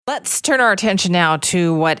Let's turn our attention now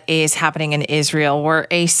to what is happening in Israel, where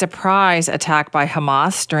a surprise attack by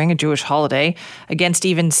Hamas during a Jewish holiday against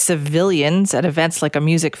even civilians at events like a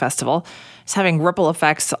music festival is having ripple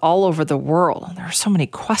effects all over the world. There are so many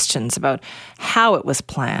questions about how it was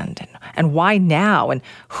planned and why now and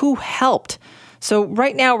who helped. So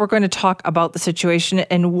right now we're going to talk about the situation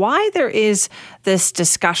and why there is this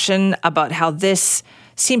discussion about how this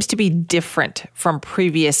seems to be different from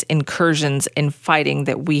previous incursions in fighting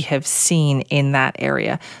that we have seen in that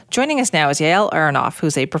area. Joining us now is Yael Aronoff,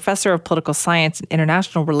 who's a professor of political science and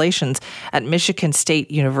international relations at Michigan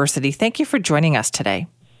State University. Thank you for joining us today.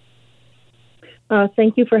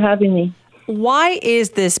 Thank you for having me. Why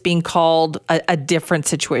is this being called a different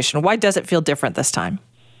situation? Why does it feel different this time?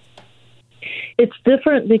 It's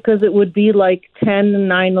different because it would be like 10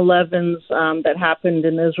 9/11s that happened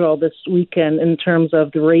in Israel this weekend in terms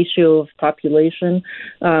of the ratio of population,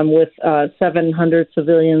 with 700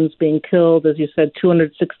 civilians being killed, as you said,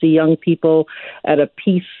 260 young people at a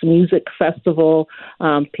peace music festival,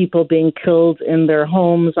 people being killed in their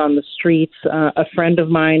homes, on the streets. A friend of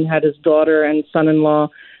mine had his daughter and son-in-law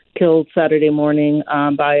killed Saturday morning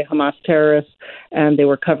by Hamas terrorists, and they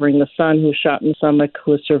were covering the son who shot in the stomach,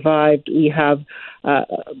 who has survived. We have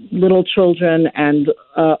little children and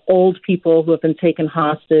old people who have been taken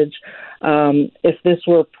hostage. If this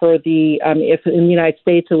were if in the United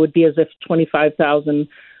States, it would be as if 25,000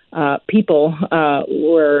 people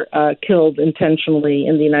were killed intentionally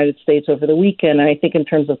in the United States over the weekend. And I think in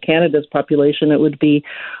terms of Canada's population, it would be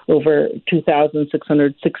over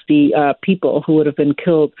 2,660 people who would have been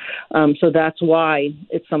killed. So that's why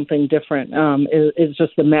it's something different. It's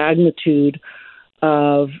just the magnitude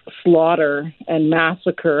of slaughter and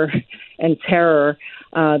massacre and terror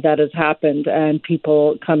that has happened, and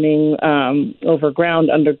people coming over ground,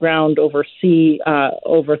 underground, over sea,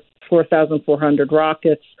 over 4,400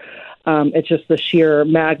 rockets. It's just the sheer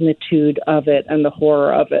magnitude of it and the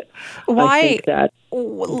horror of it. Why? I think that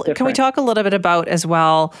can we talk a little bit about as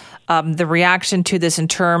well the reaction to this in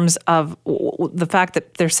terms of the fact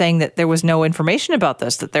that they're saying that there was no information about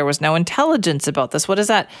this, that there was no intelligence about this? What is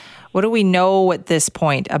that? What do we know at this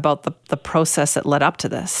point about the process that led up to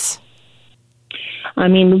this? I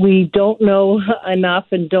mean, we don't know enough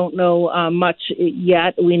and don't know much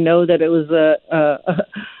yet. We know that it was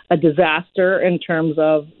a disaster in terms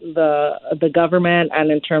of the government and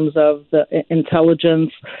in terms of the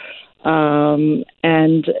intelligence.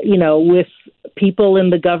 And, you know, with people in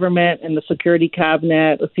the government and the security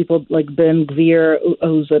cabinet, with people like Ben Gvir,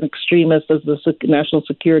 who's an extremist, as the national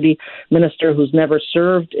security minister, who's never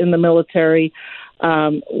served in the military.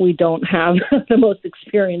 We don't have the most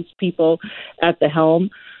experienced people at the helm.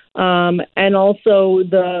 And also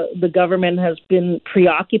the government has been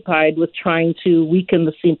preoccupied with trying to weaken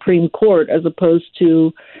the Supreme Court as opposed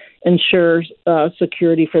to ensure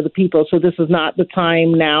security for the people. So this is not the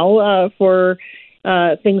time now for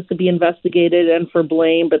things to be investigated and for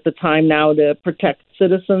blame, but the time now to protect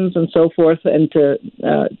citizens and so forth, and to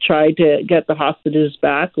try to get the hostages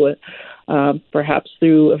back, with perhaps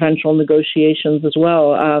through eventual negotiations as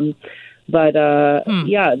well.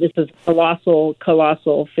 Yeah, this is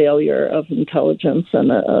colossal failure of intelligence and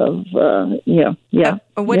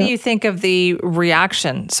What do you think of the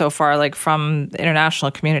reaction so far, like from the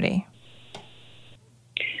international community?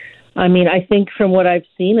 I mean, I think from what I've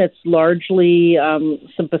seen, it's largely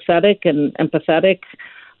sympathetic and empathetic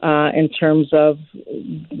in terms of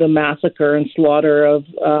the massacre and slaughter of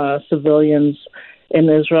civilians in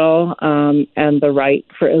Israel and the right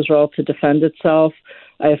for Israel to defend itself.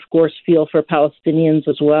 I, of course, feel for Palestinians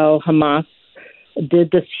as well. Hamas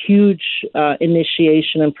did this huge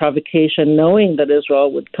initiation and provocation, knowing that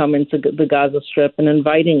Israel would come into the Gaza Strip and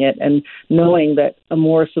inviting it, and knowing that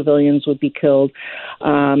more civilians would be killed.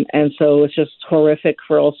 And so it's just horrific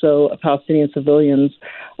for also Palestinian civilians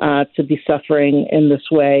to be suffering in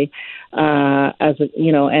this way. I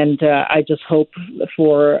just hope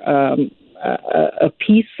for a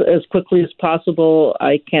peace as quickly as possible.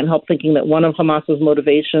 I can't help thinking that one of Hamas's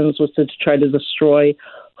motivations was to try to destroy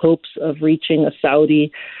hopes of reaching a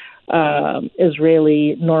Saudi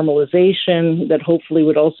Israeli normalization that hopefully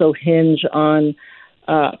would also hinge on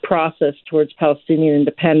process towards Palestinian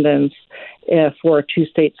independence for a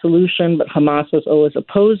two-state solution. But Hamas has always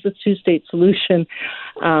opposed the two-state solution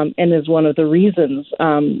and is one of the reasons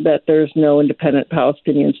that there's no independent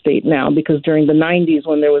Palestinian state now, because during the 90s,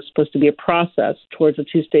 when there was supposed to be a process towards a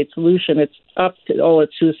two-state solution, it's up to all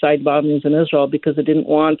its suicide bombings in Israel because it didn't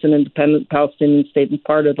want an independent Palestinian state in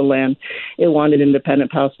part of the land. It wanted an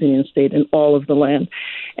independent Palestinian state in all of the land.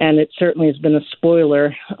 And it certainly has been a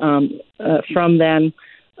spoiler from then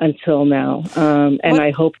until now. And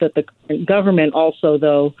I hope that the government also,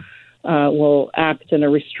 though, will act in a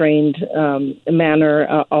restrained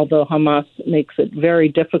manner, although Hamas makes it very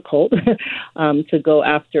difficult to go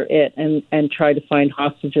after it and try to find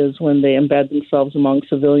hostages when they embed themselves among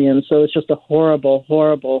civilians. So it's just a horrible,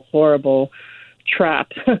 horrible, horrible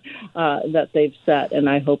trap that they've set. And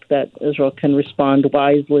I hope that Israel can respond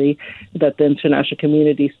wisely, that the international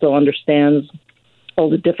community still understands all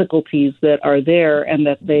the difficulties that are there and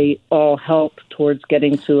that they all help towards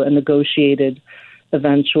getting to a negotiated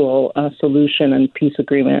eventual solution and peace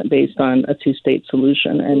agreement based on a two-state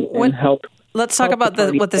solution and help. Let's talk about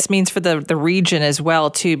what this means for the region as well,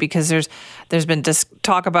 too, because there's been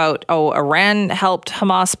talk about, Iran helped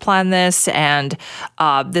Hamas plan this, and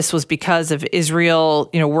this was because of Israel,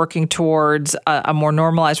 working towards a more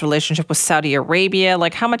normalized relationship with Saudi Arabia.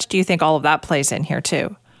 Like, how much do you think all of that plays in here,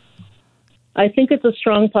 too? I think it's a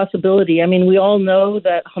strong possibility. I mean, we all know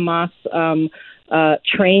that Hamas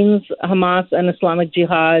trains Hamas and Islamic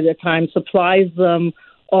Jihad at times, supplies them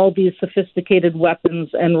all these sophisticated weapons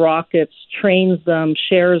and rockets, trains them,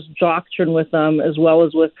 shares doctrine with them, as well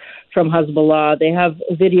as from Hezbollah. They have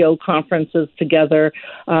video conferences together.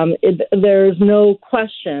 There's no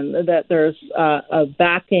question that there's a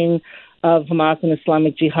backing of Hamas and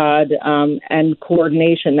Islamic Jihad and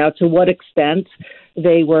coordination. Now, to what extent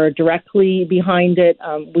they were directly behind it,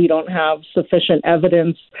 we don't have sufficient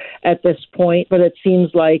evidence at this point, but it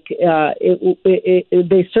seems like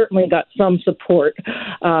they certainly got some support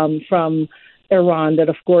from Iran, that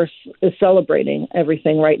of course is celebrating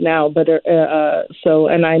everything right now. But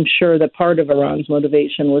and I'm sure that part of Iran's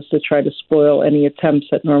motivation was to try to spoil any attempts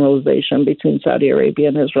at normalization between Saudi Arabia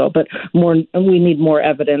and Israel. But we need more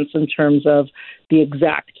evidence in terms of the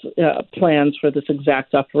exact plans for this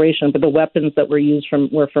exact operation. But the weapons that were used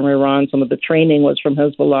were from Iran. Some of the training was from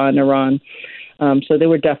Hezbollah and Iran. So they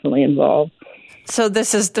were definitely involved. So there's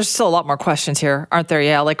still a lot more questions here, aren't there?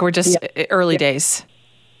 Yeah, like we're just early days.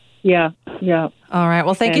 Yeah. All right.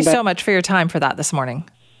 Well, thank you so much for your time for that this morning.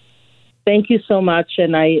 Thank you so much,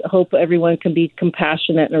 and I hope everyone can be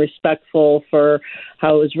compassionate and respectful for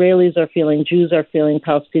how Israelis are feeling, Jews are feeling,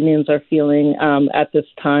 Palestinians are feeling at this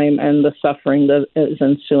time, and the suffering that is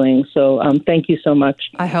ensuing. So thank you so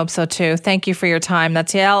much. I hope so, too. Thank you for your time.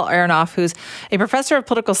 That's Yael Aronoff, who's a professor of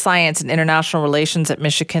political science and international relations at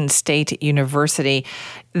Michigan State University.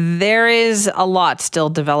 There is a lot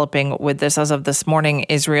still developing with this. As of this morning,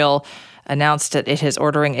 Israel announced that it is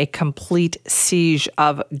ordering a complete siege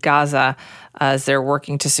of Gaza as they're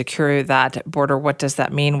working to secure that border. What does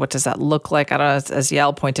that mean? What does that look like? I don't know, as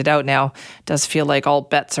Yael pointed out now, it does feel like all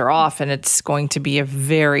bets are off and it's going to be a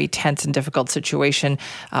very tense and difficult situation.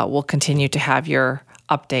 We'll continue to have your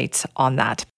updates on that.